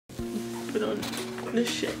put on this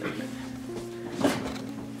shit.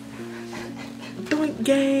 Doink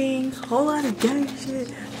gang, whole lot of gang shit.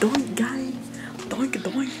 Doink gang, doink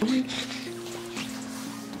doink doink.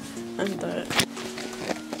 I'm dead.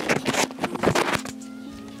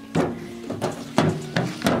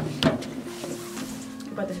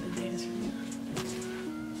 I'm about to hit the dance for you.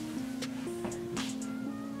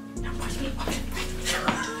 Now watch me.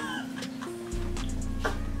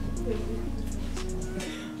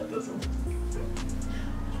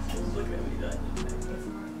 Look at me, that.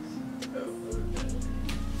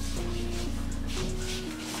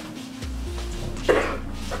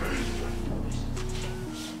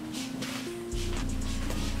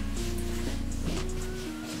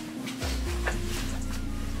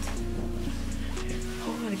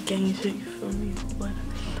 Whole lot of gang shit, you feel me?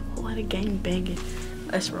 Whole lot of gang banging.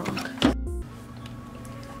 That's wrong.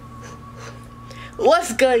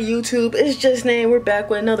 What's good, YouTube? It's just Name. We're back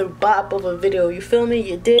with another bop of a video. You feel me?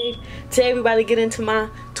 You dig? Today, everybody get into my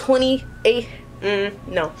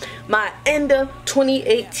my end of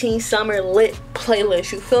 2018 summer lit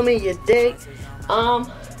playlist. You feel me? You dig?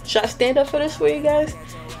 Should I stand up for this for you guys?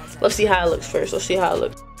 Let's see how it looks first. Let's see how it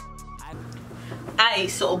looks.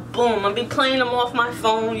 Alright, so boom, I'll be playing them off my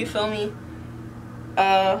phone. You feel me?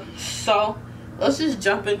 So let's just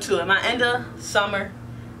jump into it. My end of summer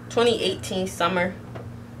 2018 summer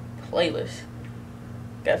playlist.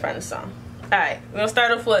 Gotta find the song. Alright, we're gonna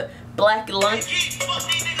start off with Black Lunch.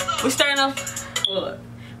 We're starting off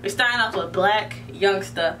with Black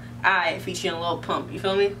Youngster I featuring Lil Pump. You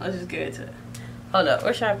feel me? Let's just get into it. Hold up,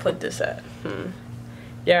 where should I put this at? You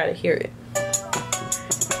gotta hear it.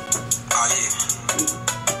 Oh yeah.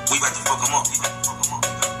 We about to fuck them up.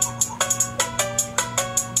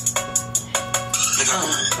 Nigga,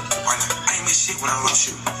 right now, I ain't miss shit when I lost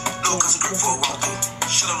you. No cause of grip for a walk through.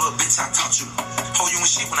 Shut up, little bitch, I taught you. Hold you in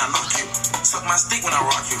shit when I lock you. Suck my stick when I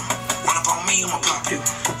rock you. Run up on me, I'ma pop you.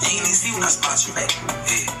 You ain't even see when I spot you.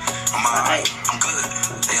 Yeah, I'm alright, I'm good.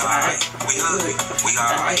 They alright, we good, we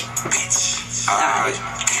alright, bitch. Alright,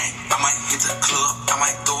 I might hit the club, I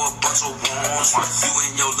might throw a bunch of ones. You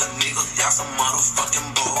and your little nigga, y'all some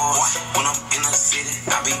motherfucking boys. When I'm in the city,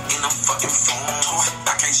 I be in them fucking phones.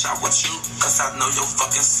 I can't shop with you, cause I know your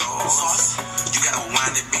fucking sauce. You gotta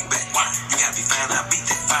wind it big back. You gotta be fine, I beat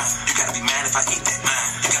that. You gotta be mad if I eat that.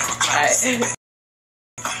 You gotta recline that.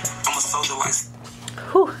 I'm a soldier like.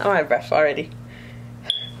 Whew, I'm out of breath already.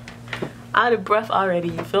 Out of breath already,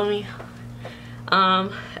 you feel me?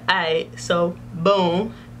 Alright, so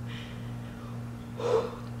boom.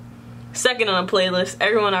 Second on the playlist,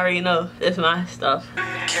 everyone already know it's my stuff.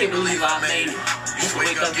 Can't believe I made it. Just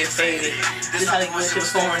wake up, get faded. This how they get shit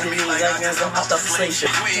foreign to me. Like I'm hopped off the slave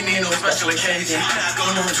shit. We ain't need no special occasion.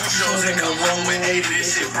 Going on 2 shows and come home with 80.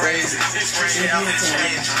 This shit crazy. It's crazy how it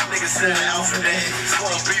changed. Niggas said alpha day.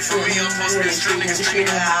 Supposed to be for me, I'm supposed to be a street niggas treat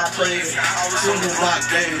me how I play. I was on the block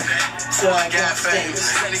day, so I got famous.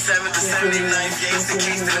 77th to 79th, gangsta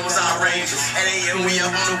Kingston, it was outrageous. At 8 AM, we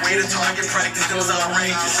up on the way to target practice, it was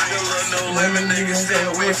outrageous. No lemon niggas, stay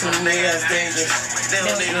away from them, they ass dangerous. They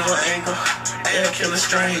don't need no ankle, they'll kill a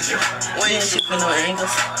stranger. We ain't shit for no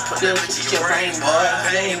angles. Put them bitches your brain, boy.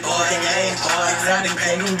 Bang, boy, gang, boy. Exotic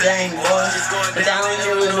pain, you dang, boy. But down in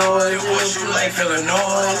Illinois, you like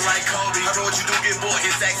Illinois. Like Kobe, I know what you do get bored,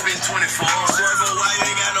 his axe been 24.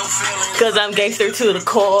 Cause I'm gangster to the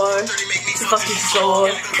core. The fucking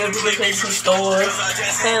store. Every place in stores.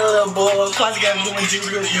 And a little boy, closet got me when you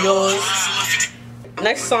with yours.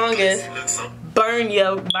 Next song is Burn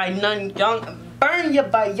Ya by Young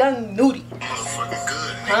Nudie.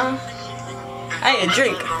 Huh? I ain't a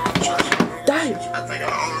drink. Damn. I think the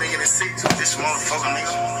only nigga that sick to this motherfucker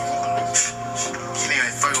nigga. You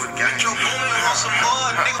ain't fuck with the gang. Your woman on some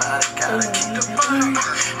more, nigga. Gotta keep the burn.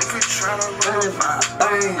 If you try to run it, I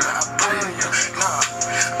burn you. Nah,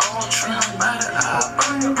 I won't try to buy it, I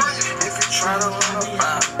burn you. If you try to run it,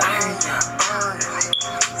 I burn you.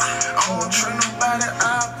 I won't try nobody,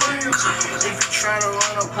 I burn you. If you try to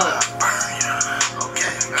run up, I burn you. Okay,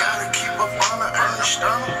 gotta keep up on the earth,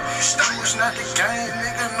 Stone's not the game,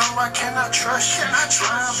 nigga. No, I cannot trust you.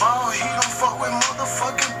 Trying ball, he don't fuck with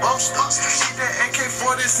motherfucking boasters. See that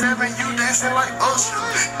AK-47, you dancing like Usher.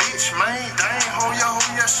 Bitch, man, dang, ho,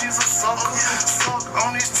 yeah, she's a sucker. Fuck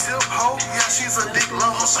on this tip, ho, yeah, she's a dick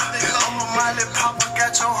lover. I'm a mighty papa,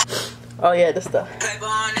 got your. Oh yeah, this stuff.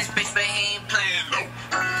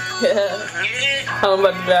 Yeah. I'm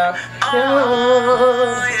about to die.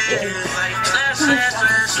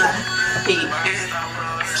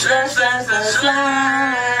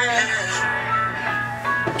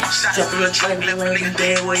 Jump in the train, living the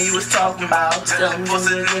day where you was talking about. Tell me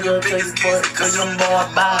what's a nigga take for it, cause I'm more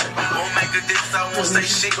about it. nigga this, I won't say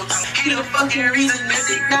shit. He the fucking reason that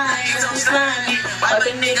they dying. He don't slime me. Wipe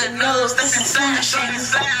a nigga nose, that's inside shit.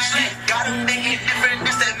 Got a nigga different,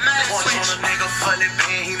 that's that mind switch. On a nigga fully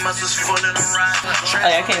been, he must was full of the ride. Oh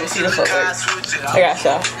yeah, I can't even see the footwork. I got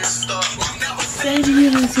y'all. Said you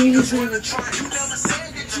didn't see this one.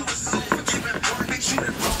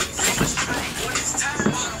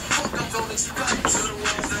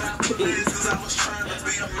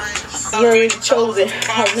 You already chosen,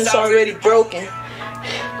 heaven's already broken.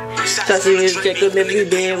 Touch it with Jacob if you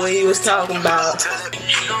did what he was talking about.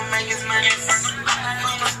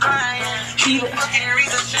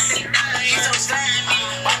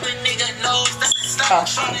 Oh,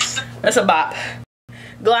 that's a bop.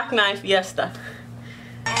 Glock 9 Fiesta.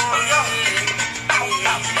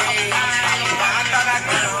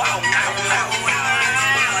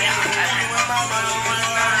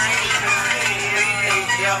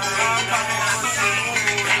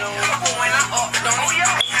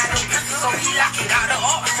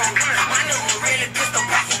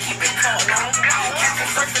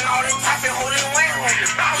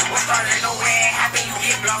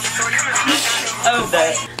 Of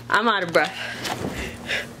that, I'm out of breath.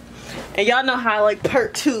 And y'all know how I like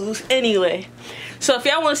part 2s anyway. So if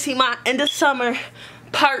y'all want to see my end of summer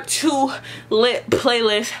part 2 lit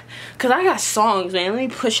playlist, cause I got songs, man. Let me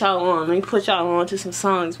push y'all on to some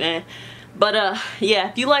songs, man. But yeah,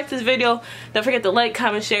 if you like this video, don't forget to like,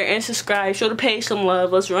 comment, share, and subscribe. Show the page some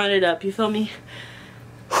love. Let's run it up, you feel me?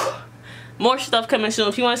 More stuff coming soon.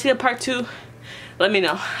 If you want to see a part 2, let me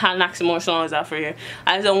know. I'll knock some more songs out for you.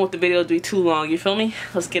 I just don't want the video to be too long, you feel me?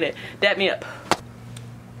 Let's get it. Dap me up.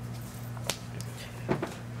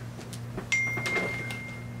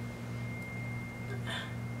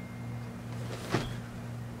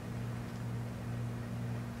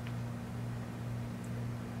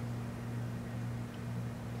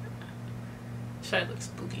 Try to look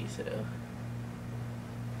spooky, so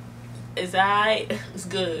it's alright. It's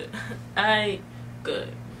good. Alright,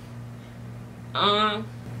 good.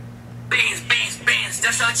 Beans,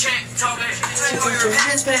 that's our check talking. Put your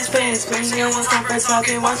hands, you don't want to stop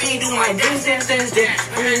talking. Watch me do my dance. Hands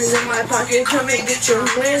in my pocket, come and get your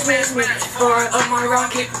hands, far up my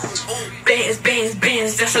rocket.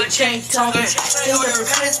 Bands, that's our check talking. Put your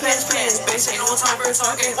hands, ain't no time for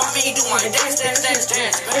talking. Watch me do my dance.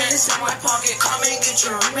 Hands in my pocket, come and get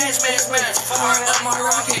your hands, far up my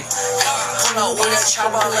rocket. Pull up with a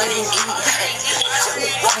chopper, let it eat.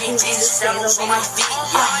 Walking Jesus, sandals on my feet.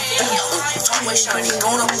 I'm with shiny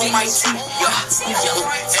going up on my teeth.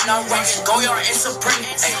 And I'm rocking Goyard and Supreme.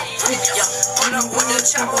 Put up with the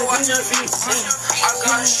chopper, watch your feet. I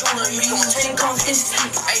got a shoulder, you gon' take off his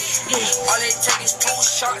teeth. All it takes is 2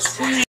 shots.